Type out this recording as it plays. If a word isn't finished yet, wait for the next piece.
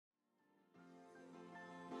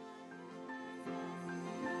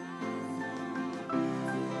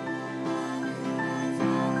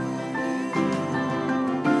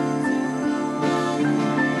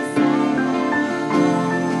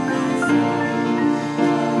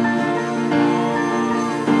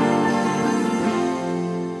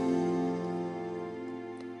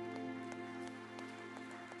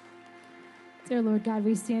Lord God,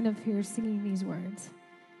 we stand up here singing these words.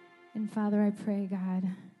 And Father, I pray, God,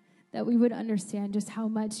 that we would understand just how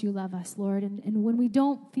much you love us, Lord. And when we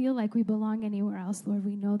don't feel like we belong anywhere else, Lord,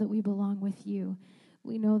 we know that we belong with you.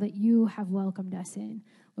 We know that you have welcomed us in.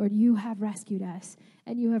 Lord, you have rescued us,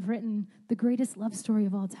 and you have written the greatest love story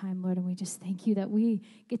of all time, Lord, and we just thank you that we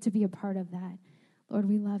get to be a part of that. Lord,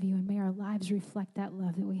 we love you, and may our lives reflect that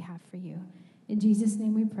love that we have for you. In Jesus'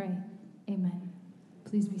 name we pray. Amen.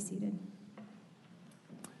 Please be seated.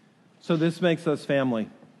 So this makes us family,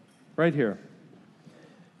 right here.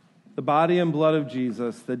 The body and blood of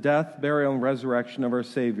Jesus, the death, burial, and resurrection of our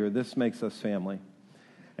Savior, this makes us family.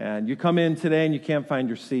 And you come in today and you can't find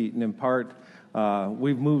your seat, and in part,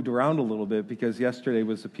 we've moved around a little bit because yesterday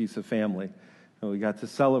was a piece of family. And we got to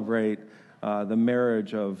celebrate the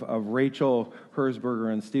marriage of Rachel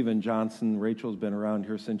Herzberger and Stephen Johnson. Rachel's been around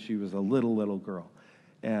here since she was a little girl.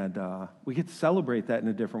 And we get to celebrate that in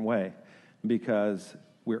a different way because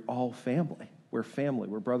we're all family. We're family.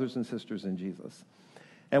 We're brothers and sisters in Jesus.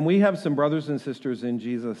 And we have some brothers and sisters in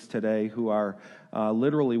Jesus today who are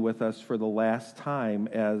literally with us for the last time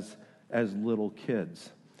as little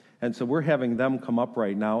kids. And so we're having them come up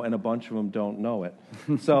right now, and a bunch of them don't know it.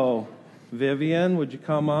 So, Vivian, would you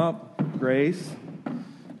come up? Grace,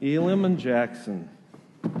 Elam, and Jackson.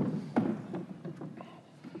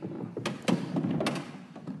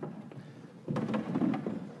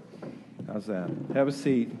 How's that? Have a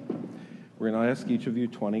seat. We're going to ask each of you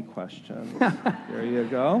 20 questions. There you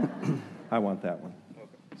go. I want that one.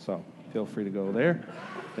 So, feel free to go there.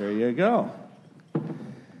 There you go.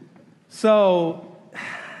 So,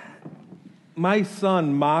 my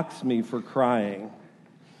son mocks me for crying.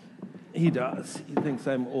 He does. He thinks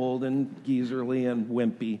I'm old and geezerly and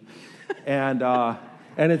wimpy. And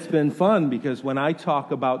it's been fun because when I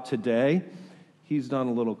talk about today, he's done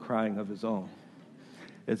a little crying of his own.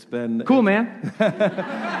 It's been cool, man.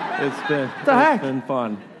 It's been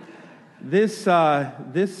fun. This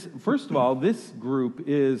first of all, this group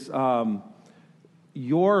is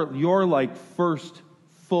your like first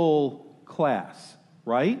full class,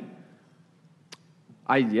 right?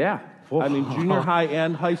 Yeah. I mean, junior high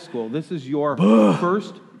and high school. This is your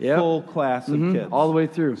first full class of kids. All the way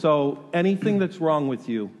through. So anything that's wrong with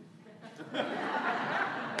you,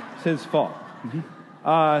 it's his fault.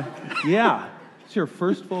 Yeah, it's your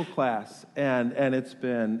first full class, and it's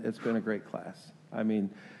been a great class. I mean,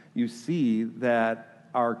 you see that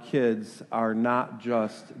our kids are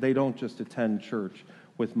they don't just attend church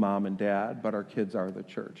with mom and dad, but our kids are the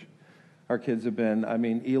church. Our kids have been,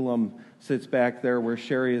 Elam sits back there where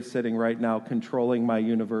Sherry is sitting right now, controlling my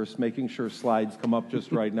universe, making sure slides come up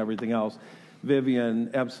just right and everything else.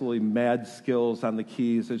 Vivian, absolutely mad skills on the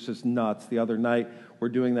keys. It's just nuts. The other night, we're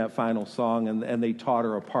doing that final song, and they taught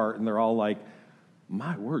her apart, and they're all like,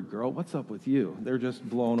 my word, girl, what's up with you? They're just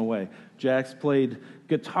blown away. Jax played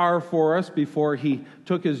guitar for us before he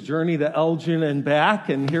took his journey to Elgin and back,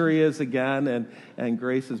 and here he is again, and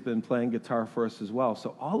Grace has been playing guitar for us as well.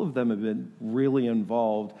 So all of them have been really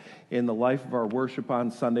involved in the life of our worship on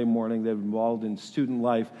Sunday morning. They've been involved in student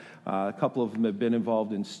life. A couple of them have been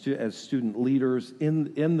involved as student leaders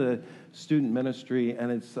in the student ministry, and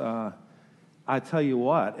it's... I tell you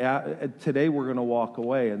what, today we're going to walk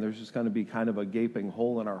away, and there's just going to be kind of a gaping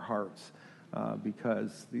hole in our hearts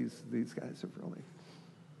because these guys have really...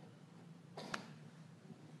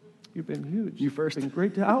 You've been huge. You first. It's been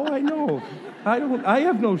great to... Oh, I know. I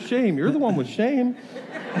have no shame. You're the one with shame.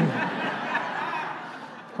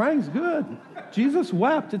 Crying's good. Jesus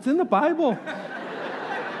wept. It's in the Bible.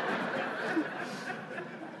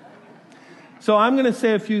 So I'm going to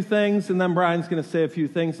say a few things, and then Brian's going to say a few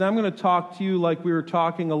things. And I'm going to talk to you like we were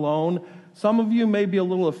talking alone. Some of you may be a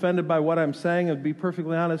little offended by what I'm saying, and to be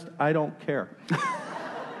perfectly honest, I don't care.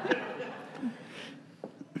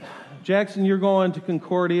 Jackson, you're going to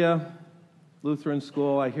Concordia Lutheran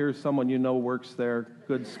School. I hear someone you know works there.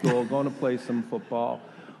 Good school. Going to play some football.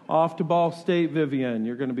 Off to Ball State, Vivian.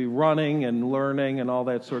 You're going to be running and learning and all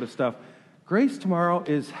that sort of stuff. Grace tomorrow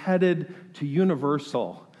is headed to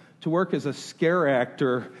Universal to work as a scare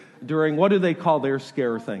actor during, what do they call their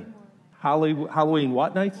scare thing? Halloween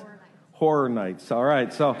what nights? Horror nights. All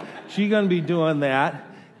right, so she's going to be doing that.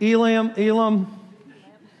 Elam,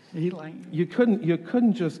 you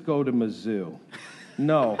couldn't just go to Mizzou.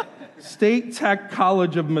 No. State Tech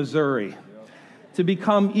College of Missouri to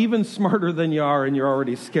become even smarter than you are, and you're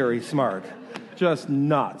already scary smart. Just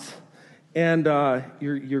nuts. And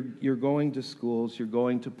you're going to schools, you're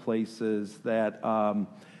going to places that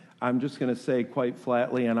I'm just going to say quite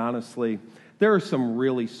flatly and honestly, there are some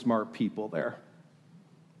really smart people there.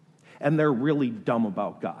 And they're really dumb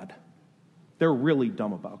about God. They're really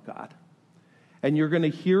dumb about God. And you're going to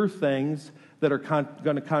hear things that are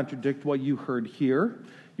going to contradict what you heard here.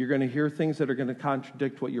 You're going to hear things that are going to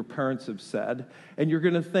contradict what your parents have said. And you're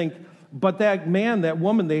going to think, but that man, that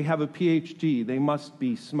woman, they have a PhD. They must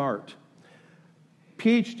be smart.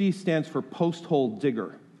 PhD stands for post-hole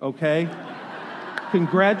digger, okay?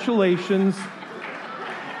 Congratulations.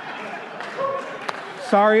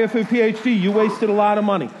 Sorry if a PhD, you wasted a lot of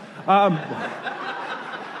money. A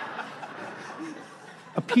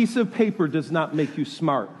piece of paper does not make you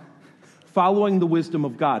smart. Following the wisdom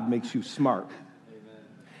of God makes you smart. Amen.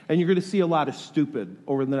 And you're going to see a lot of stupid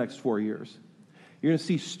over the next 4 years. You're going to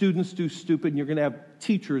see students do stupid, and you're going to have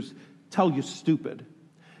teachers tell you stupid.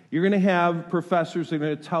 You're going to have professors that are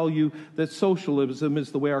going to tell you that socialism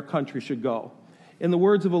is the way our country should go. In the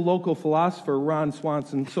words of a local philosopher, Ron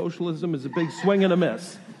Swanson, socialism is a big swing and a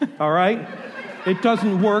miss. All right? It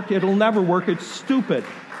doesn't work. It'll never work. It's stupid.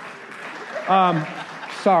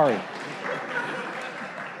 Sorry.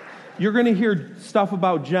 You're going to hear stuff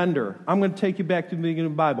about gender. I'm going to take you back to the beginning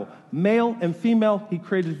of the Bible. Male and female, he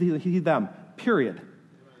created them. Period.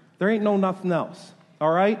 There ain't no nothing else.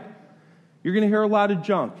 All right? You're going to hear a lot of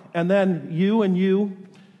junk. And then you,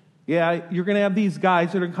 yeah, you're going to have these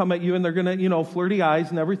guys that are going to come at you, and they're going to, flirty eyes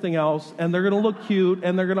and everything else, and they're going to look cute,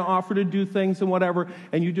 and they're going to offer to do things and whatever,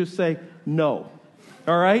 and you just say no.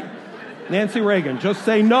 All right? Nancy Reagan, just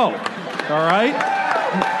say no. All right?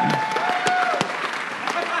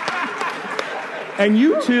 And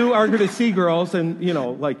you two are going to see girls, and,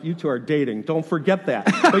 you two are dating. Don't forget that.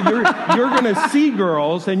 But you're going to see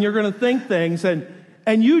girls, and you're going to think things,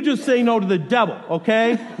 and you just say no to the devil,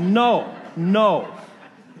 okay? No.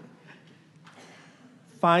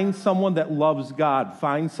 Find someone that loves God.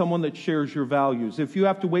 Find someone that shares your values. If you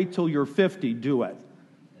have to wait till you're 50, do it.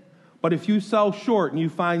 But if you sell short and you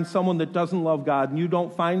find someone that doesn't love God and you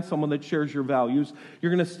don't find someone that shares your values,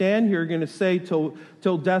 you're going to stand here, you're going to say,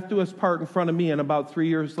 till death do us part in front of me, and about 3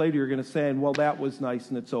 years later you're going to say, well, that was nice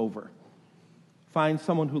and it's over. Find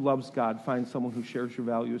someone who loves God. Find someone who shares your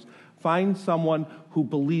values. Find someone who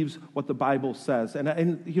believes what the Bible says.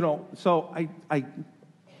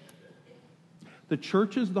 The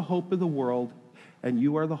church is the hope of the world, and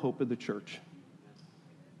you are the hope of the church.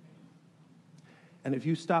 And if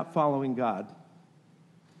you stop following God,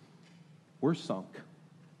 we're sunk.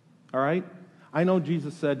 All right? I know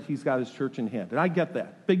Jesus said he's got his church in hand, and I get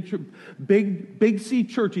that. Big C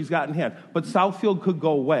church he's got in hand. But Southfield could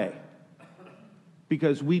go away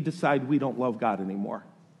because we decide we don't love God anymore.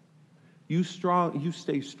 You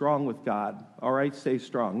stay strong with God. All right? Stay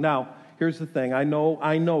strong. Now, here's the thing. I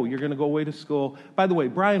know you're going to go away to school. By the way,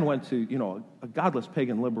 Brian went to, a godless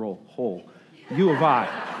pagan liberal hole, U of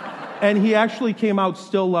I. And he actually came out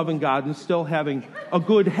still loving God and still having a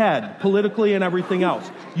good head politically and everything else.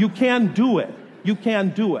 You can do it. You can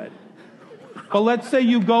do it. But let's say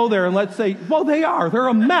you go there and let's say, well, they're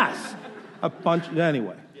a mess.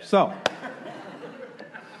 Anyway. So,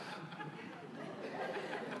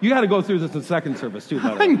 you got to go through this in second service too,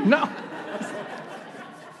 by the way. No.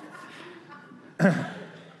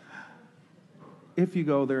 If you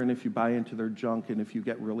go there and if you buy into their junk and if you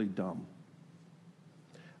get really dumb,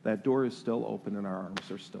 that door is still open and our arms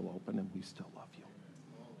are still open and we still love you.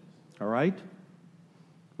 All right?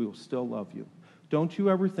 We will still love you. Don't you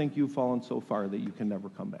ever think you've fallen so far that you can never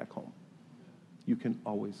come back home. You can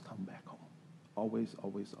always come back home. Always,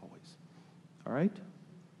 always, always. All right?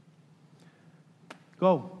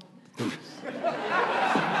 Go.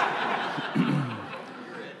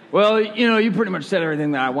 Well, you pretty much said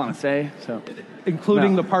everything that I want to say. So,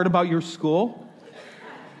 including the part about your school?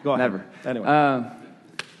 Go ahead. Never. Anyway.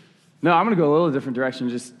 No, I'm going to go a little different direction,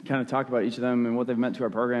 just kind of talk about each of them and what they've meant to our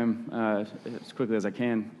program as quickly as I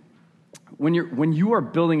can. When you are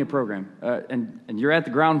building a program and you're at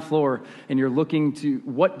the ground floor and you're looking to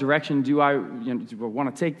what direction do I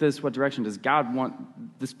want to take this? What direction does God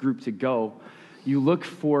want this group to go? You look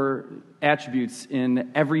for attributes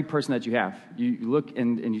in every person that you have. You look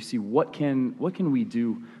and you see what can we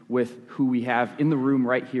do with who we have in the room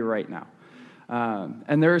right here, right now.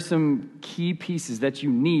 And there are some key pieces that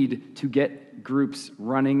you need to get groups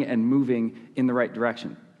running and moving in the right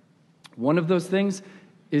direction. One of those things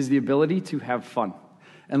is the ability to have fun.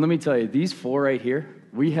 And let me tell you, these four right here,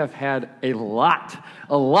 we have had a lot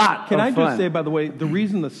of fun. Can I just say, by the way, the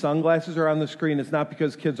reason the sunglasses are on the screen is not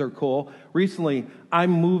because kids are cool. Recently,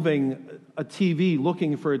 I'm moving a TV,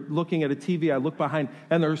 looking at a TV. I look behind,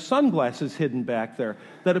 and there are sunglasses hidden back there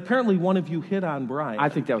that apparently one of you hit on, Brian. I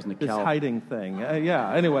think that was Nikel. This hiding thing.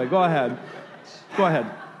 Yeah, anyway, go ahead.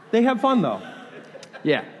 They have fun, though.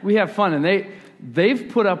 Yeah, we have fun, and they've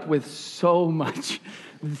put up with so much.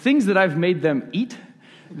 The things that I've made them eat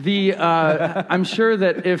I'm sure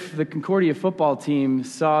that if the Concordia football team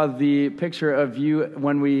saw the picture of you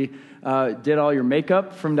when we did all your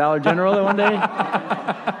makeup from Dollar General that one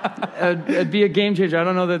day, it'd be a game changer. I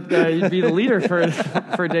don't know that you'd be the leader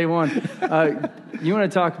for day one. You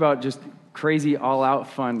want to talk about just crazy all-out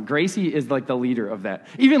fun. Gracie is like the leader of that.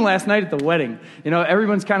 Even last night at the wedding,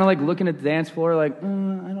 everyone's kind of like looking at the dance floor like, I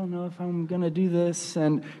don't know if I'm going to do this.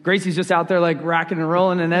 And Gracie's just out there like rocking and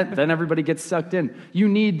rolling, and then everybody gets sucked in. You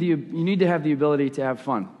need to have the ability to have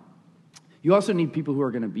fun. You also need people who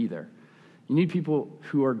are going to be there. You need people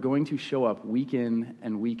who are going to show up week in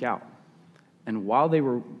and week out. And while they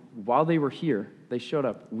were here, they showed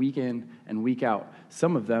up week in and week out.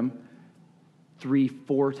 Some of them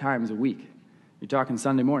 3-4 times a week. You're talking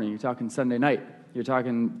Sunday morning, you're talking Sunday night, you're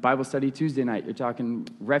talking Bible study Tuesday night, you're talking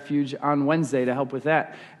refuge on Wednesday to help with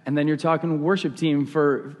that, and then you're talking worship team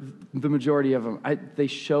for the majority of them. They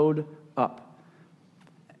showed up.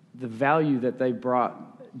 The value that they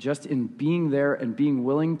brought just in being there and being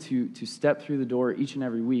willing to step through the door each and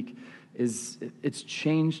every week it's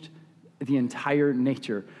changed the entire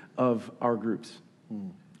nature of our groups.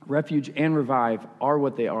 Refuge and Revive are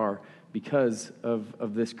what they are because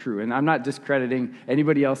of this crew. And I'm not discrediting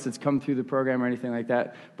anybody else that's come through the program or anything like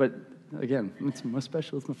that, but again, it's my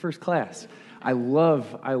special, it's my first class. I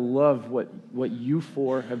love what you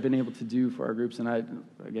four have been able to do for our groups, and I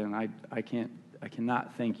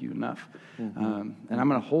cannot thank you enough. And I'm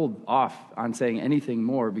going to hold off on saying anything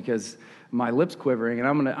more because my lips quivering, and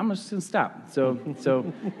I'm just going to stop.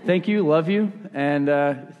 So thank you, love you, and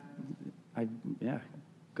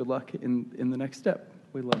good luck in the next step.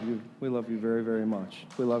 We love you. We love you very, very much.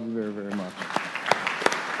 We love you very, very much.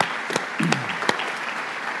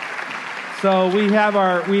 So we have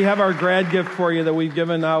our grad gift for you that we've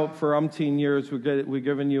given out for umpteen years. We've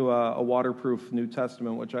given you a waterproof New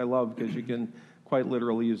Testament, which I love because you can quite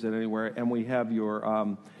literally use it anywhere. And we have your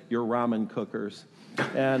ramen cookers.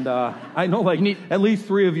 And I know at least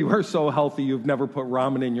 3 of you are so healthy you've never put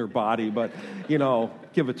ramen in your body, but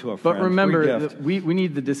give it to a friend. But remember, we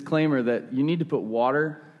need the disclaimer that you need to put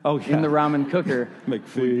water in the ramen cooker.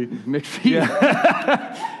 McPhee.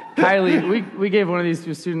 Yeah. Kylie, we gave one of these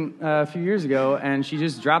to a student a few years ago, and she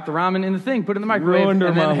just dropped the ramen in the thing, put it in the microwave, ruined her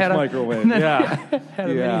and then mom's had microwave. Had a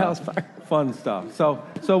mini house fire. Fun stuff. So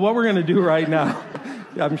what we're going to do right now,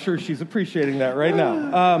 I'm sure she's appreciating that right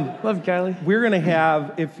now. Love you, Kylie. We're going to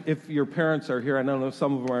have, if your parents are here, I don't know,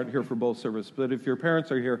 some of them aren't here for both services, but if your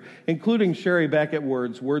parents are here, including Sherry back at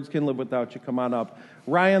Words Can Live Without You, come on up.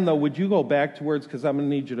 Ryan, though, would you go back to Words, because I'm going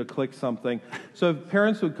to need you to click something. So if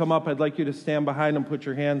parents would come up, I'd like you to stand behind them, put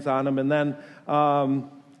your hands on them, and then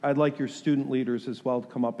I'd like your student leaders as well to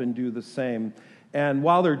come up and do the same. And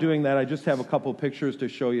while they're doing that, I just have a couple pictures to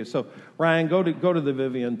show you. So Ryan, go to the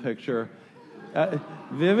Vivian picture.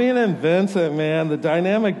 Vivian and Vincent, man, the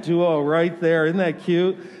dynamic duo right there. Isn't that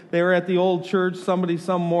cute? They were at the old church. Somebody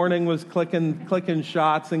some morning was clicking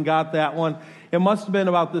shots and got that one. It must have been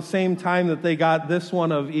about the same time that they got this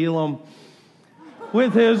one of Elam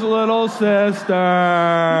with his little sister.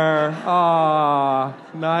 Ah,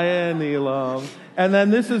 Naya and Elam. And then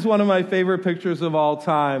this is one of my favorite pictures of all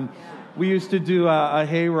time. We used to do a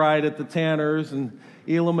hayride at the Tanners, and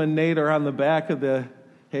Elam and Nate are on the back of the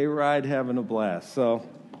hayride having a blast. So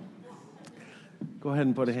go ahead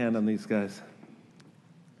and put a hand on these guys.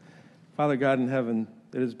 Father God in heaven,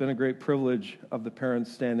 it has been a great privilege of the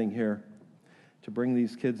parents standing here to bring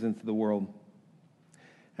these kids into the world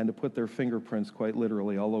and to put their fingerprints quite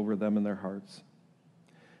literally all over them and their hearts,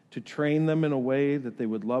 to train them in a way that they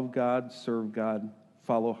would love God, serve God,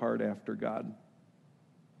 follow hard after God.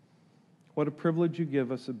 What a privilege you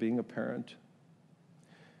give us of being a parent.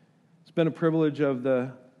 It's been a privilege of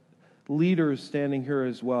the leaders standing here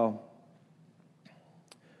as well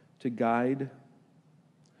to guide,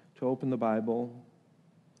 to open the Bible,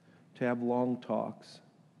 to have long talks,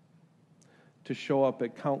 to show up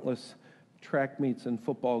at countless track meets and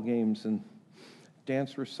football games and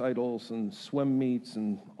dance recitals and swim meets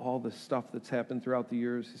and all the stuff that's happened throughout the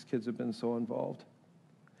years. These kids have been so involved.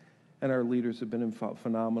 And our leaders have been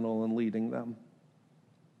phenomenal in leading them.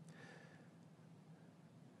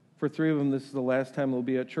 For 3 of them, this is the last time they'll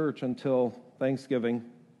be at church until Thanksgiving.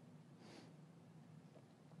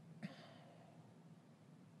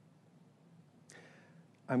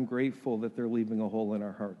 I'm grateful that they're leaving a hole in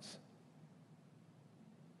our hearts,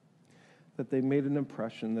 that they made an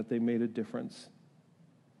impression, that they made a difference.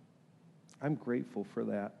 I'm grateful for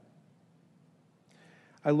that.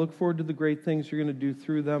 I look forward to the great things you're going to do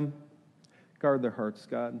through them. Guard their hearts,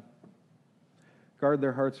 God. Guard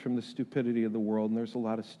their hearts from the stupidity of the world, and there's a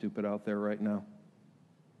lot of stupid out there right now.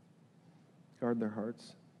 Guard their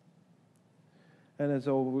hearts. And as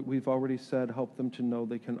we've already said, help them to know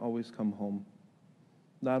they can always come home.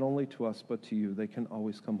 Not only to us, but to you. They can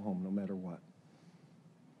always come home no matter what.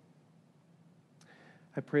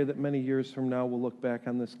 I pray that many years from now we'll look back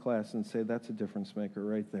on this class and say, that's a difference maker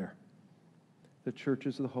right there. The church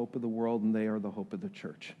is the hope of the world, and they are the hope of the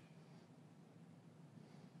church.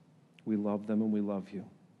 We love them and we love you.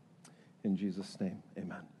 In Jesus' name,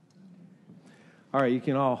 amen. All right, you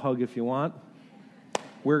can all hug if you want.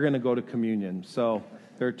 We're going to go to communion. So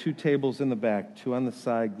there are 2 tables in the back, 2 on the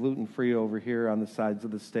side, gluten-free over here on the sides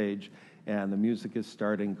of the stage, and the music is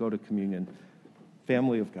starting. Go to communion.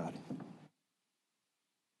 Family of God.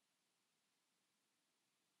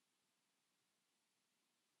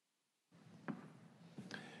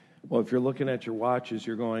 Well, if you're looking at your watches,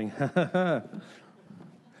 you're going, that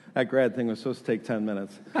grad thing was supposed to take 10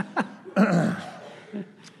 minutes. How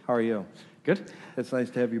are you? Good. It's nice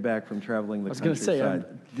to have you back from traveling the countryside. I was going to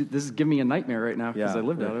say, this is giving me a nightmare right now because I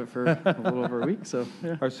lived out of it for a little over a week. So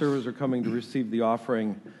yeah. Our servers are coming to receive the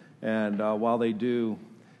offering, and while they do,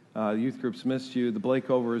 the youth group's missed you. The Blake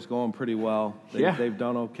over is going pretty well. They've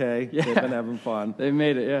done okay. Yeah. They've been having fun. They've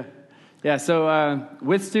made it, yeah. Yeah, so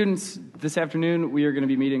with students this afternoon, we are going to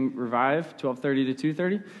be meeting Revive, 12:30 to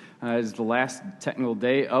 2:30. Is the last technical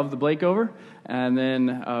day of the Blake over, and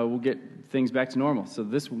then we'll get things back to normal. So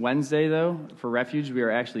this Wednesday, though, for Refuge, we are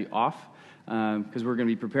actually off because we're going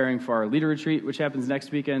to be preparing for our leader retreat, which happens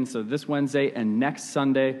next weekend. So this Wednesday and next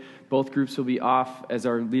Sunday, both groups will be off as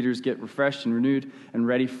our leaders get refreshed and renewed and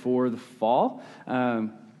ready for the fall.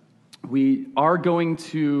 We are going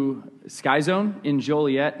to Sky Zone in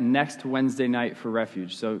Joliet next Wednesday night for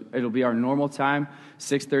Refuge. So it'll be our normal time,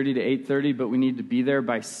 6:30 to 8:30, but we need to be there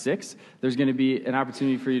by 6. There's going to be an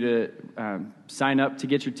opportunity for you to sign up to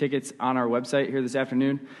get your tickets on our website here this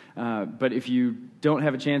afternoon. But if you don't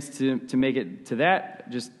have a chance to make it to that,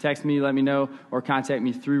 just text me, let me know, or contact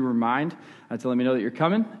me through Remind to let me know that you're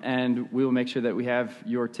coming, and we will make sure that we have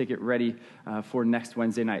your ticket ready for next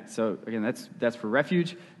Wednesday night. So again, that's for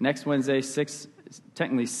Refuge. Next Wednesday, 6 to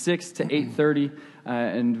 8:30,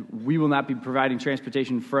 and we will not be providing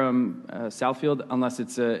transportation from Southfield unless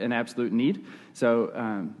it's an absolute need.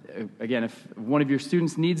 So again, if one of your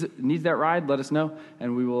students needs that ride, let us know,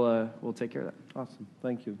 and we'll take care of that. Awesome,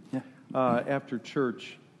 thank you. Yeah. After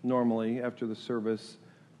church, normally after the service,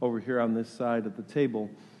 over here on this side of the table,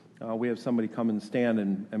 we have somebody come and stand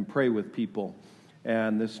and pray with people.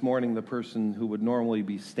 And this morning, the person who would normally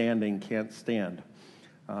be standing can't stand.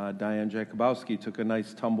 Diane Jakubowski took a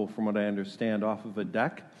nice tumble, from what I understand, off of a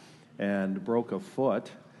deck and broke a foot,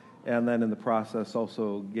 and then in the process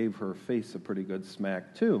also gave her face a pretty good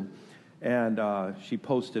smack too. And she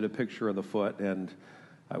posted a picture of the foot, and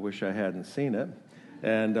I wish I hadn't seen it.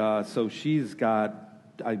 And so she's got,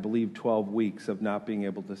 I believe, 12 weeks of not being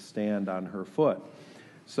able to stand on her foot.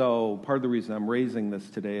 So part of the reason I'm raising this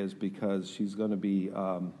today is because she's going to be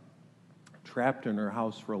trapped in her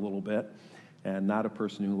house for a little bit, and not a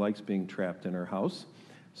person who likes being trapped in her house.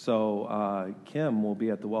 So Kim will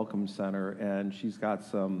be at the Welcome Center, and she's got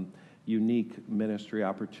some unique ministry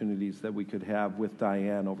opportunities that we could have with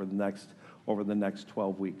Diane over the next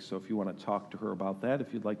 12 weeks. So if you want to talk to her about that,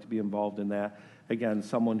 if you'd like to be involved in that, again,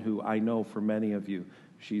 someone who I know for many of you,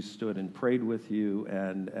 she's stood and prayed with you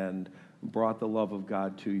and brought the love of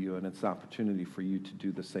God to you, and it's an opportunity for you to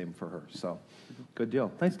do the same for her. So good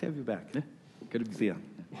deal. Nice to have you back. Yeah. Good to see you.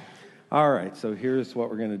 All right, so here's what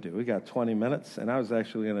we're going to do. We got 20 minutes, and I was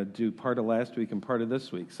actually going to do part of last week and part of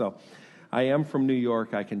this week. So I am from New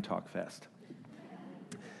York. I can talk fast.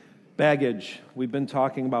 Baggage. We've been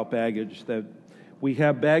talking about baggage, that we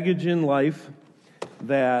have baggage in life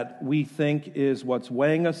that we think is what's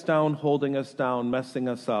weighing us down, holding us down, messing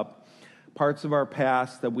us up. Parts of our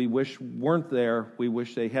past that we wish weren't there, we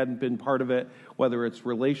wish they hadn't been part of it, whether it's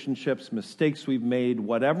relationships, mistakes we've made,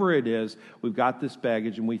 whatever it is, we've got this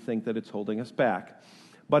baggage and we think that it's holding us back.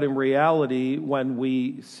 But in reality, when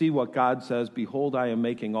we see what God says, behold, I am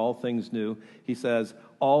making all things new, he says,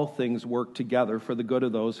 all things work together for the good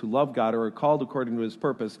of those who love God or are called according to his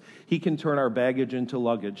purpose. He can turn our baggage into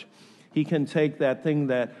luggage. He can take that thing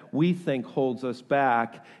that we think holds us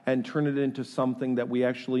back and turn it into something that we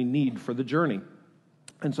actually need for the journey.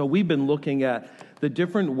 And so we've been looking at the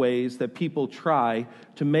different ways that people try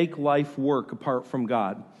to make life work apart from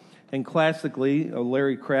God. And classically,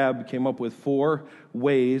 Larry Crabb came up with 4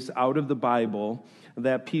 ways out of the Bible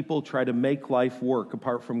that people try to make life work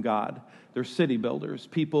apart from God. They're city builders,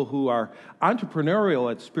 people who are entrepreneurial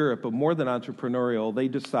at spirit, but more than entrepreneurial, they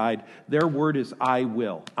decide their word is I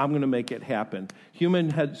will. I'm going to make it happen. Human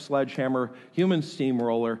head sledgehammer, human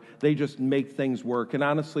steamroller, they just make things work. And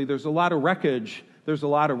honestly, there's a lot of wreckage There's a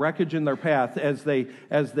lot of wreckage in their path as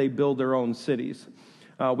they build their own cities.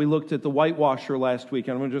 We looked at the whitewasher last week,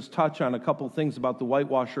 and I'm going to just touch on a couple things about the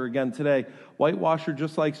whitewasher again today. Whitewasher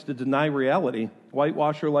just likes to deny reality.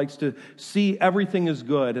 Whitewasher likes to see everything is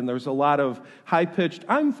good, and there's a lot of high-pitched,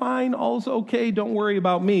 I'm fine, all's okay, don't worry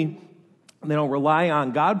about me. And they don't rely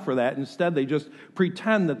on God for that. Instead, they just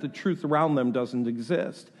pretend that the truth around them doesn't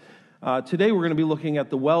exist. Today, we're going to be looking at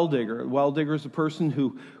the well digger. The well digger is a person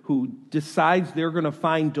who decides they're going to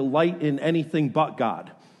find delight in anything but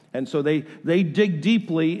God. And so they dig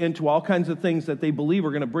deeply into all kinds of things that they believe are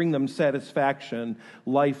going to bring them satisfaction,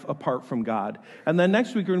 life apart from God. And then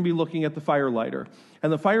next week, we're going to be looking at the firelighter.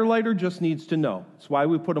 And the firelighter just needs to know. That's why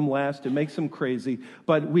we put them last. It makes them crazy.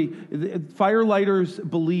 But firelighters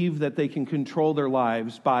believe that they can control their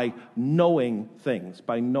lives by knowing things,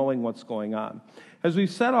 by knowing what's going on. As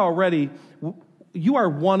we've said already, you are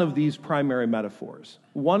one of these primary metaphors.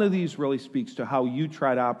 One of these really speaks to how you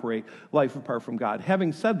try to operate life apart from God.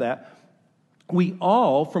 Having said that, we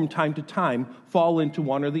all, from time to time, fall into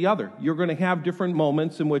one or the other. You're going to have different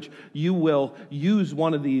moments in which you will use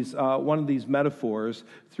one of these metaphors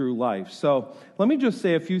through life. So let me just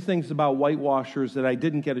say a few things about whitewashers that I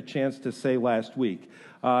didn't get a chance to say last week.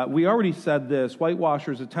 We already said this.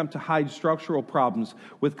 Whitewashers attempt to hide structural problems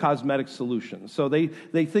with cosmetic solutions. So they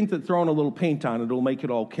think that throwing a little paint on it will make it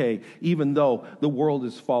okay, even though the world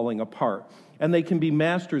is falling apart. And they can be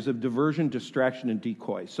masters of diversion, distraction, and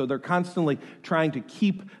decoy. So they're constantly trying to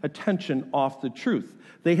keep attention off the truth.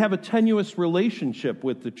 They have a tenuous relationship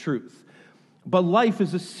with the truth. But life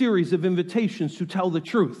is a series of invitations to tell the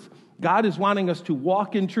truth. God is wanting us to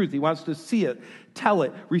walk in truth. He wants to see it, tell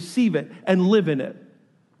it, receive it, and live in it.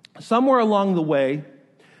 Somewhere along the way,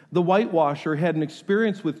 the whitewasher had an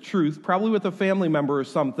experience with truth, probably with a family member or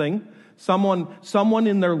something, someone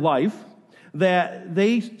in their life, that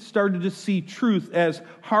they started to see truth as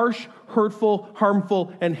harsh, hurtful,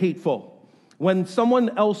 harmful, and hateful. When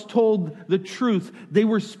someone else told the truth, they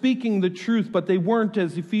were speaking the truth, but they weren't,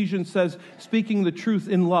 as Ephesians says, speaking the truth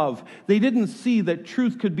in love. They didn't see that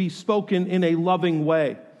truth could be spoken in a loving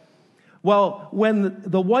way. Well, when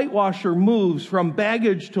the whitewasher moves from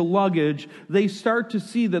baggage to luggage, they start to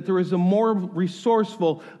see that there is a more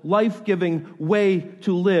resourceful, life-giving way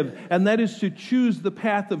to live, and that is to choose the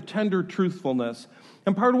path of tender truthfulness.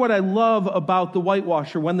 And part of what I love about the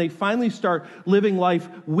whitewasher, when they finally start living life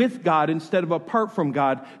with God instead of apart from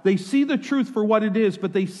God, they see the truth for what it is,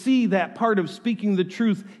 but they see that part of speaking the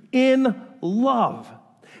truth in love.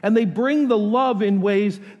 And they bring the love in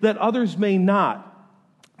ways that others may not.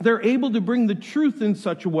 They're able to bring the truth in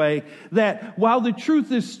such a way that while the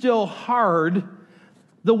truth is still hard,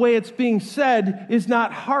 the way it's being said is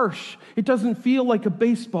not harsh. It doesn't feel like a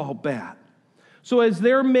baseball bat. So as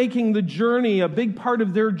they're making the journey, a big part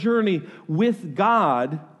of their journey with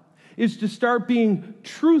God is to start being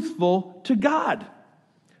truthful to God,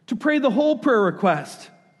 to pray the whole prayer request,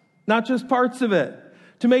 not just parts of it,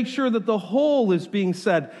 to make sure that the whole is being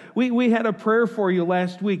said. We had a prayer for you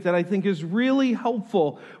last week that I think is really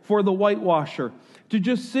helpful for the whitewasher, to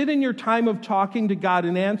just sit in your time of talking to God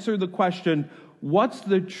and answer the question, what's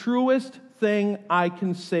the truest thing I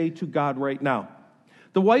can say to God right now?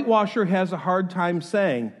 The whitewasher has a hard time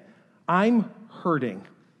saying, I'm hurting.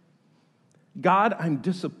 God, I'm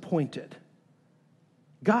disappointed.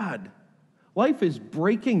 God, life is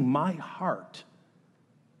breaking my heart.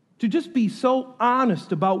 To just be so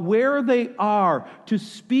honest about where they are, to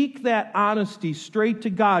speak that honesty straight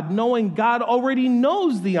to God, knowing God already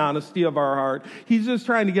knows the honesty of our heart. He's just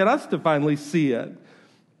trying to get us to finally see it.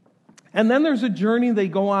 And then there's a journey they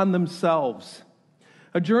go on themselves.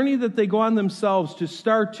 A journey that they go on themselves to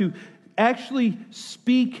start to actually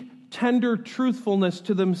speak tender truthfulness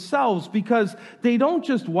to themselves, because they don't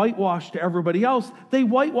just whitewash to everybody else, they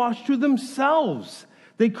whitewash to themselves.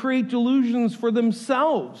 They create delusions for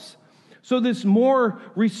themselves. So this more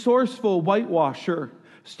resourceful whitewasher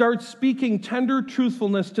starts speaking tender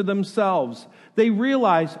truthfulness to themselves. They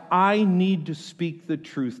realize, I need to speak the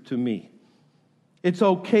truth to me. It's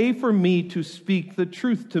okay for me to speak the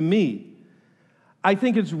truth to me. I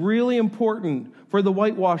think it's really important for the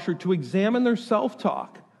whitewasher to examine their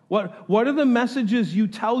self-talk. What are the messages you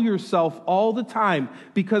tell yourself all the time?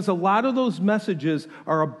 Because a lot of those messages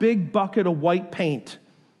are a big bucket of white paint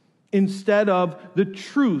instead of the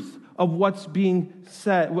truth of what's being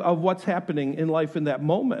said, of what's happening in life in that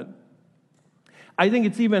moment. I think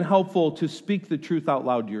it's even helpful to speak the truth out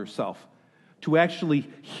loud to yourself, to actually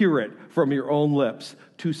hear it from your own lips,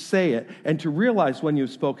 to say it, and to realize when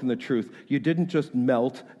you've spoken the truth, you didn't just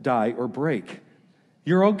melt, die, or break.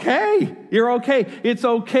 You're okay. You're okay. It's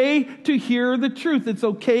okay to hear the truth. It's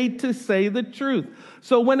okay to say the truth.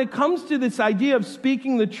 So when it comes to this idea of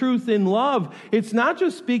speaking the truth in love, it's not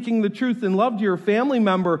just speaking the truth in love to your family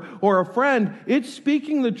member or a friend. It's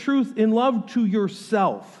speaking the truth in love to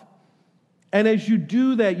yourself. And as you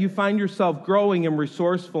do that, you find yourself growing in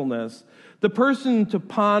resourcefulness. The person to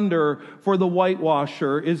ponder for the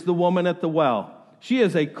whitewasher is the woman at the well. She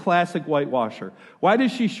is a classic whitewasher. Why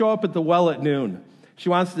does she show up at the well at noon? She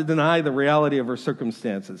wants to deny the reality of her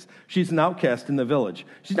circumstances. She's an outcast in the village.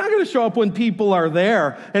 She's not going to show up when people are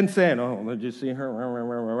there and saying, oh, did you see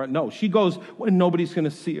her? No, she goes when nobody's going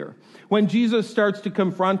to see her. When Jesus starts to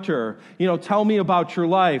confront her, tell me about your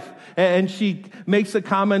life. And she makes a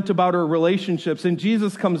comment about her relationships. And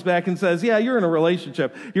Jesus comes back and says, yeah, you're in a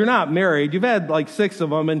relationship. You're not married. You've had like 6 of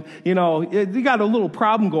them. And, you got a little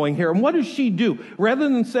problem going here. And what does she do? Rather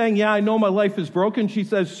than saying, yeah, I know my life is broken, she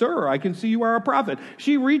says, sir, I can see you are a prophet.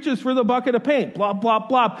 She reaches for the bucket of paint, blop, blop,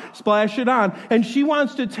 blop, splash it on. And she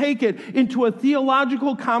wants to take it into a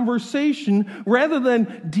theological conversation rather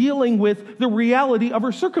than dealing with the reality of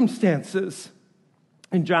her circumstances.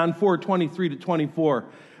 In John 4:23-24,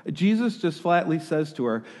 Jesus just flatly says to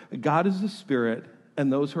her, God is the Spirit,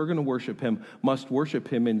 and those who are going to worship him must worship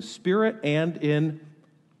him in spirit and in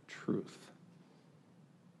truth.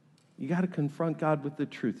 You got to confront God with the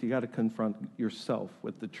truth. You got to confront yourself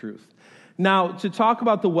with the truth. Now, to talk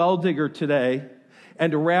about the well digger today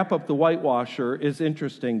and to wrap up the whitewasher is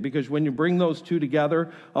interesting because when you bring those two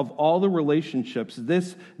together, of all the relationships,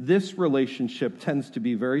 this relationship tends to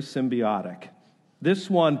be very symbiotic. This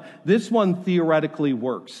one theoretically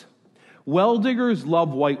works. Well diggers love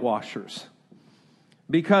whitewashers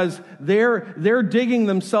because they're digging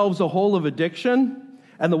themselves a hole of addiction,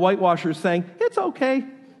 and the whitewasher's saying, it's okay.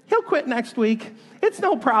 He'll quit next week. It's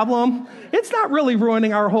no problem. It's not really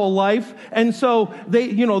ruining our whole life. And so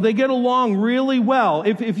they get along really well.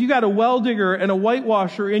 If you got a well digger and a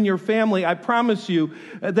whitewasher in your family, I promise you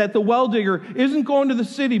that the well digger isn't going to the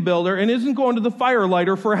city builder and isn't going to the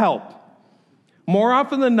firelighter for help. More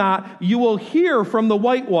often than not, you will hear from the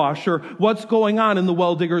whitewasher what's going on in the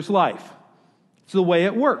well digger's life. It's the way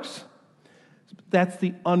it works. That's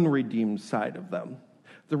the unredeemed side of them.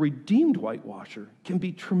 The redeemed whitewasher can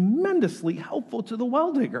be tremendously helpful to the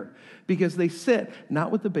well digger because they sit not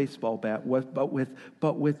with the baseball bat,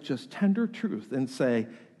 but with just tender truth and say,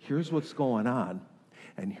 here's what's going on,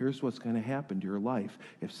 and here's what's going to happen to your life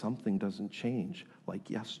if something doesn't change like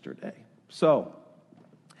yesterday. So,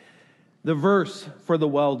 the verse for the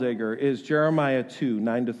well digger is Jeremiah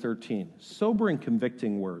 2:9-13. Sobering,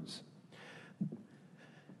 convicting words.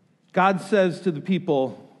 God says to the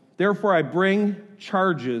people, therefore, I bring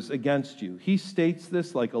charges against you. He states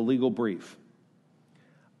this like a legal brief.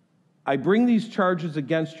 I bring these charges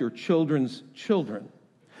against your children's children.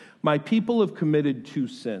 My people have committed 2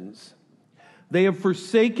 sins. They have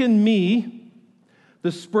forsaken me,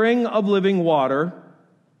 the spring of living water,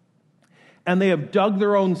 and they have dug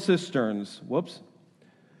their own cisterns.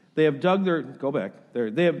 They have dug their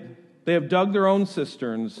own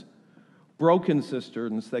cisterns, broken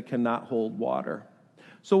cisterns that cannot hold water.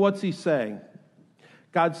 So what's he saying?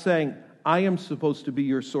 God's saying, I am supposed to be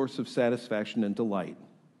your source of satisfaction and delight.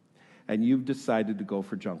 And you've decided to go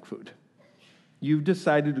for junk food. You've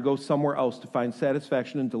decided to go somewhere else to find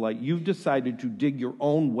satisfaction and delight. You've decided to dig your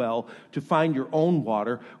own well to find your own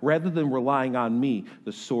water rather than relying on me,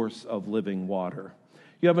 the source of living water.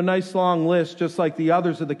 You have a nice long list, just like the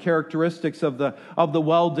others, of the characteristics of the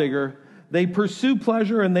well digger. They pursue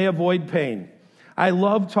pleasure and they avoid pain. I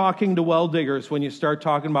love talking to well diggers when you start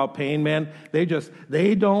talking about pain, man. They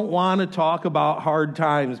don't want to talk about hard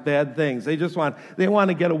times, bad things. They want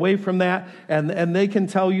to get away from that, and they can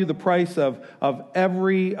tell you the price of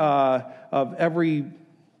every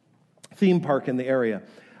theme park in the area.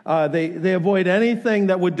 They avoid anything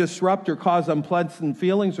that would disrupt or cause unpleasant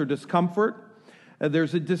feelings or discomfort.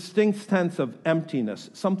 There's a distinct sense of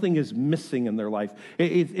emptiness. Something is missing in their life.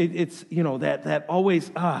 It's that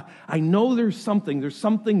always, I know there's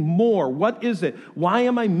something more. What is it? Why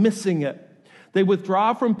am I missing it? They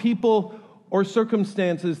withdraw from people or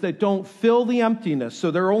circumstances that don't fill the emptiness.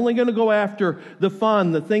 So they're only going to go after the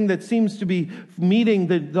fun, the thing that seems to be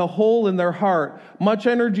meeting the hole in their heart. Much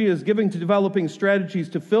energy is given to developing strategies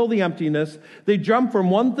to fill the emptiness. They jump from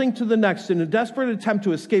one thing to the next in a desperate attempt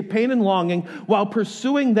to escape pain and longing while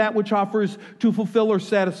pursuing that which offers to fulfill or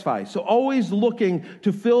satisfy. So always looking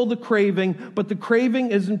to fill the craving, but the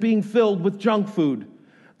craving isn't being filled with junk food.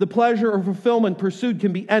 The pleasure or fulfillment pursued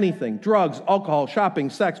can be anything: drugs, alcohol, shopping,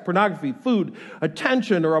 sex, pornography, food,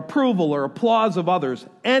 attention or approval or applause of others,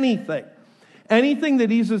 anything. Anything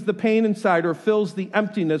that eases the pain inside or fills the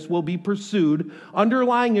emptiness will be pursued.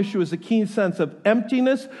 Underlying issue is a keen sense of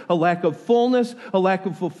emptiness, a lack of fullness, a lack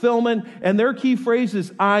of fulfillment, and their key phrase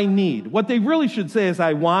is, I need. What they really should say is,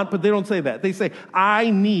 I want, but they don't say that. They say, I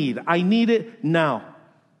need it now.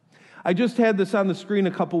 I just had this on the screen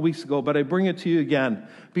a couple weeks ago, but I bring it to you again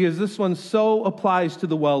because this one so applies to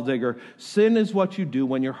the well digger. Sin is what you do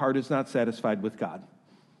when your heart is not satisfied with God.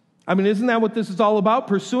 I mean, isn't that what this is all about?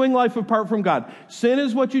 Pursuing life apart from God. Sin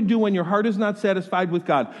is what you do when your heart is not satisfied with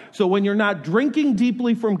God. So when you're not drinking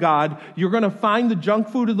deeply from God, you're going to find the junk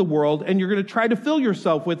food of the world and you're going to try to fill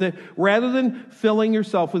yourself with it rather than filling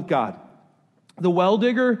yourself with God. The well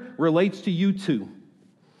digger relates to you too.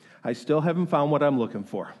 I still haven't found what I'm looking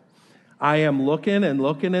for. I am looking and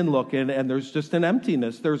looking and looking, and there's just an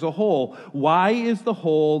emptiness. There's a hole. Why is the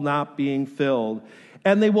hole not being filled?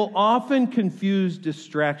 And they will often confuse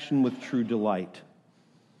distraction with true delight.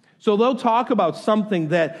 So they'll talk about something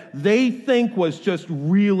that they think was just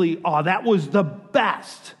really, that was the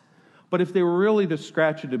best. But if they were really to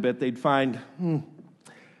scratch it a bit, they'd find,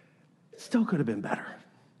 it still could have been better.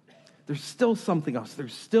 There's still something else.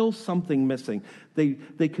 There's still something missing.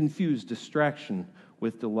 They confuse distraction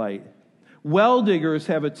with delight. Well diggers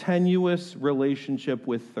have a tenuous relationship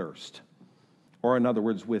with thirst, or in other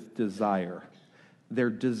words, with desire. They're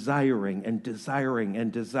desiring and desiring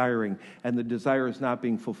and desiring, and the desire is not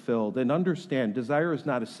being fulfilled. And understand, desire is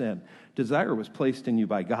not a sin. Desire was placed in you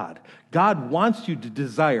by God. God wants you to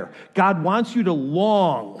desire. God wants you to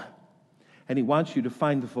long, and He wants you to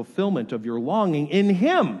find the fulfillment of your longing in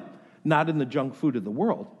Him, not in the junk food of the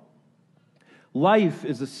world. Life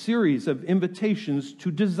is a series of invitations to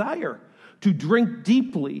desire, to drink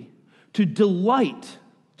deeply, to delight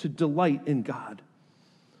in God.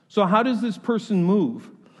 So how does this person move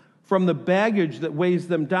from the baggage that weighs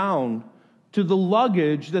them down to the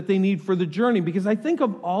luggage that they need for the journey? Because I think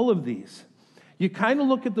of all of these. You kind of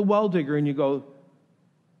look at the well digger and you go,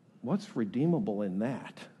 what's redeemable in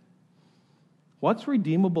that? What's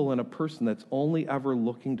redeemable in a person that's only ever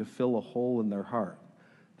looking to fill a hole in their heart?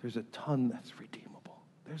 There's a ton that's redeemable.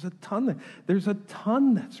 There's a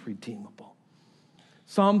ton that's redeemable.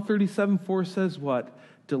 Psalm 37:4 says what?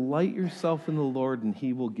 Delight yourself in the Lord, and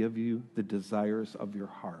He will give you the desires of your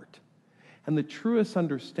heart. And the truest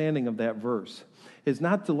understanding of that verse is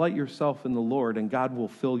not delight yourself in the Lord, and God will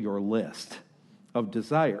fill your list of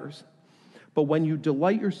desires. But when you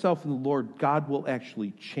delight yourself in the Lord, God will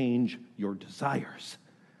actually change your desires.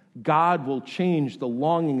 God will change the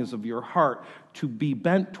longings of your heart to be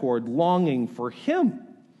bent toward longing for Him.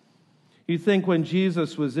 You think when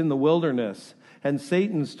Jesus was in the wilderness and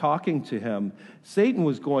Satan's talking to him, Satan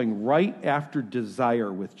was going right after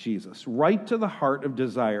desire with Jesus, right to the heart of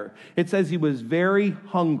desire. It says he was very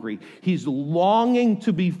hungry. He's longing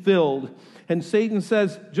to be filled. And Satan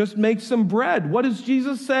says, just make some bread. What does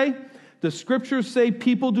Jesus say? The scriptures say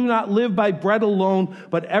people do not live by bread alone,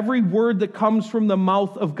 but every word that comes from the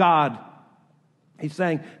mouth of God. He's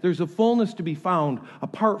saying there's a fullness to be found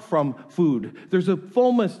apart from food. There's a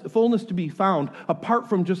fullness to be found apart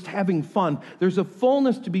from just having fun. There's a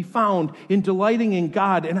fullness to be found in delighting in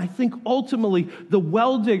God. And I think ultimately the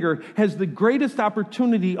well digger has the greatest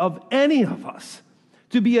opportunity of any of us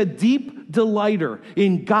to be a deep delighter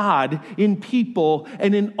in God, in people,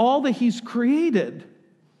 and in all that He's created.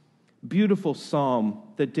 Beautiful psalm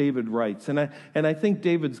that David writes. And I think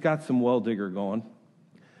David's got some well digger going.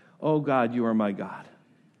 Oh God, you are my God.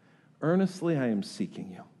 Earnestly I am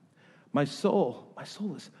seeking you. My soul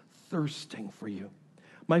is thirsting for you.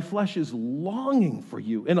 My flesh is longing for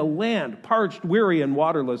you in a land parched, weary, and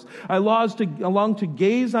waterless. I long to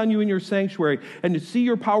gaze on you in your sanctuary and to see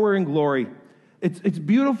your power and glory. It's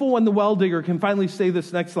beautiful when the well digger can finally say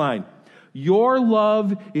this next line. Your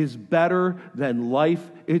love is better than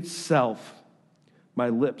life itself. My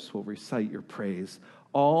lips will recite your praise.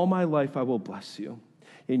 All my life I will bless you.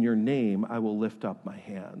 In your name, I will lift up my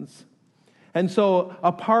hands. And so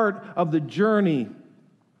a part of the journey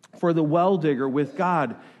for the well digger with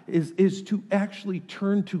God is to actually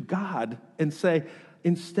turn to God and say,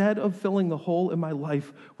 instead of filling the hole in my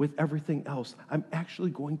life with everything else, I'm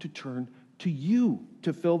actually going to turn to you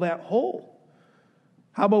to fill that hole.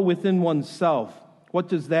 How about within oneself? What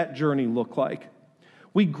does that journey look like?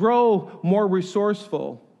 We grow more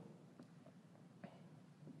resourceful.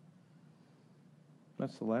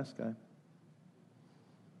 That's the last guy.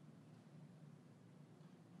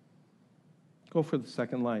 Go for the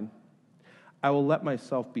second line. I will let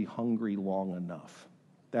myself be hungry long enough.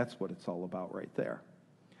 That's what it's all about right there.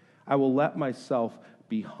 I will let myself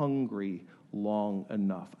be hungry long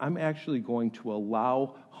enough. I'm actually going to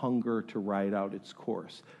allow hunger to ride out its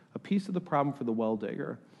course. A piece of the problem for the well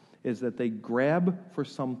digger is that they grab for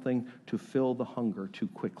something to fill the hunger too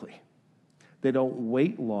quickly. They don't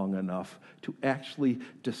wait long enough to actually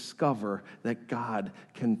discover that God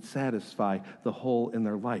can satisfy the hole in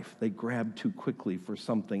their life. They grab too quickly for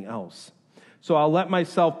something else. So I'll let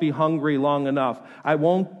myself be hungry long enough. I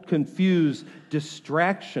won't confuse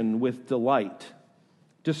distraction with delight.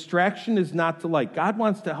 Distraction is not delight. God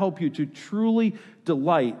wants to help you to truly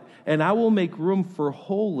delight, and I will make room for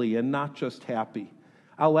holy and not just happy.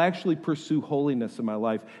 I'll actually pursue holiness in my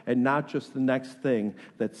life and not just the next thing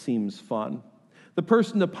that seems fun. The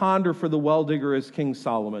person to ponder for the well digger is King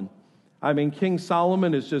Solomon. I mean, King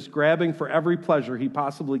Solomon is just grabbing for every pleasure he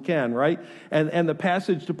possibly can, right? And the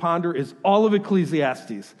passage to ponder is all of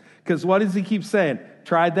Ecclesiastes. Because what does he keep saying?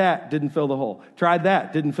 Tried that, didn't fill the hole. Tried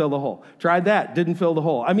that, didn't fill the hole. Tried that, didn't fill the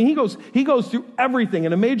hole. I mean, he goes through everything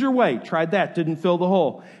in a major way. Tried that, didn't fill the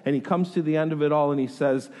hole. And he comes to the end of it all and he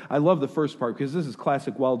says, I love the first part because this is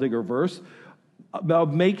classic well digger verse.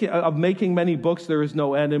 Of making many books, there is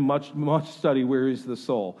no end, and much study wearies the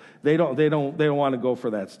soul. They don't want to go for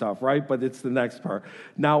that stuff, right? But it's the next part.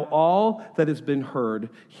 Now, all that has been heard,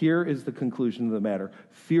 here is the conclusion of the matter: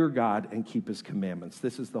 fear God and keep His commandments.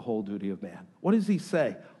 This is the whole duty of man. What does he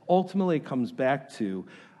say? Ultimately, it comes back to,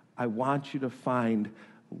 I want you to find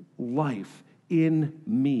life in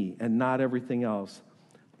me and not everything else.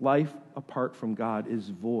 Life apart from God is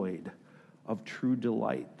void of true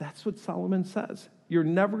delight. That's what Solomon says. You're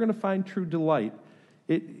never going to find true delight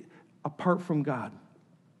apart from God.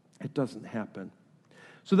 It doesn't happen.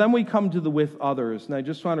 So then we come to the with others, and I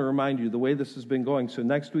just want to remind you the way this has been going. So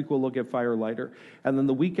next week we'll look at Firelighter, and then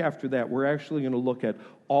the week after that we're actually going to look at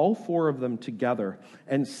all four of them together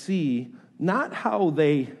and see not how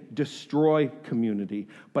they destroy community,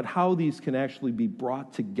 but how these can actually be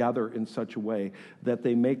brought together in such a way that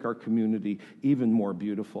they make our community even more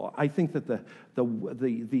beautiful. I think that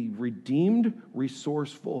the redeemed,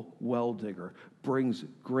 resourceful well digger brings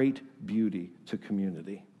great beauty to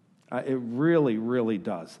community. It really, really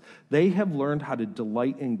does. They have learned how to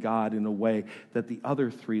delight in God in a way that the other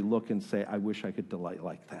three look and say, I wish I could delight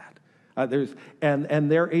like that.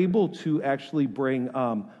 And they're able to actually bring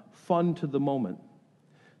fun to the moment.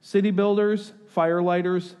 City builders,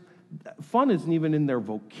 firelighters, fun isn't even in their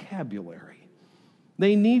vocabulary.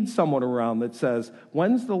 They need someone around that says,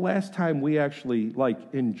 when's the last time we actually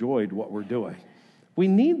enjoyed what we're doing? We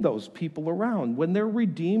need those people around. When they're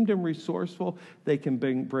redeemed and resourceful, they can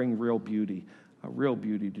bring real beauty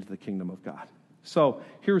to the kingdom of God. So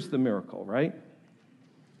here's the miracle, right?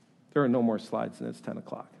 There are no more slides and it's 10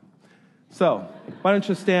 o'clock. So why don't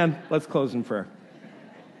you stand? Let's close in prayer.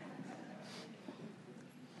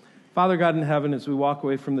 Father God in heaven, as we walk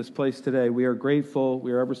away from this place today, we are grateful,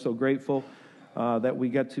 we are ever so grateful that we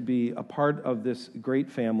get to be a part of this great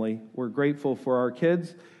family. We're grateful for our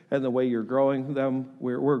kids and the way you're growing them.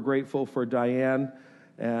 We're grateful for Diane,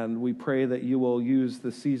 and we pray that you will use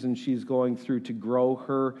the season she's going through to grow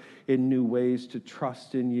her in new ways, to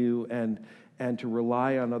trust in you and to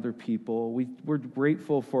rely on other people. We're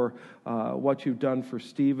grateful for what you've done for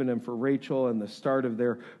Stephen and for Rachel and the start of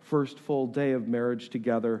their first full day of marriage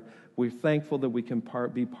together. We're thankful that we can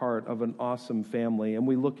be part of an awesome family. And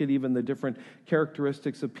we look at even the different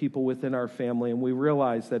characteristics of people within our family, and we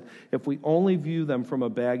realize that if we only view them from a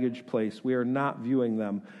baggage place, we are not viewing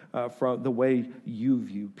them from the way you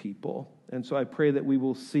view people. And so I pray that we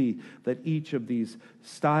will see that each of these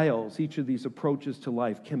styles, each of these approaches to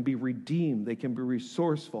life can be redeemed, they can be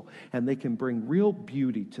resourceful, and they can bring real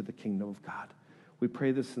beauty to the kingdom of God. We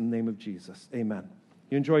pray this in the name of Jesus. Amen.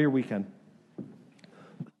 You enjoy your weekend.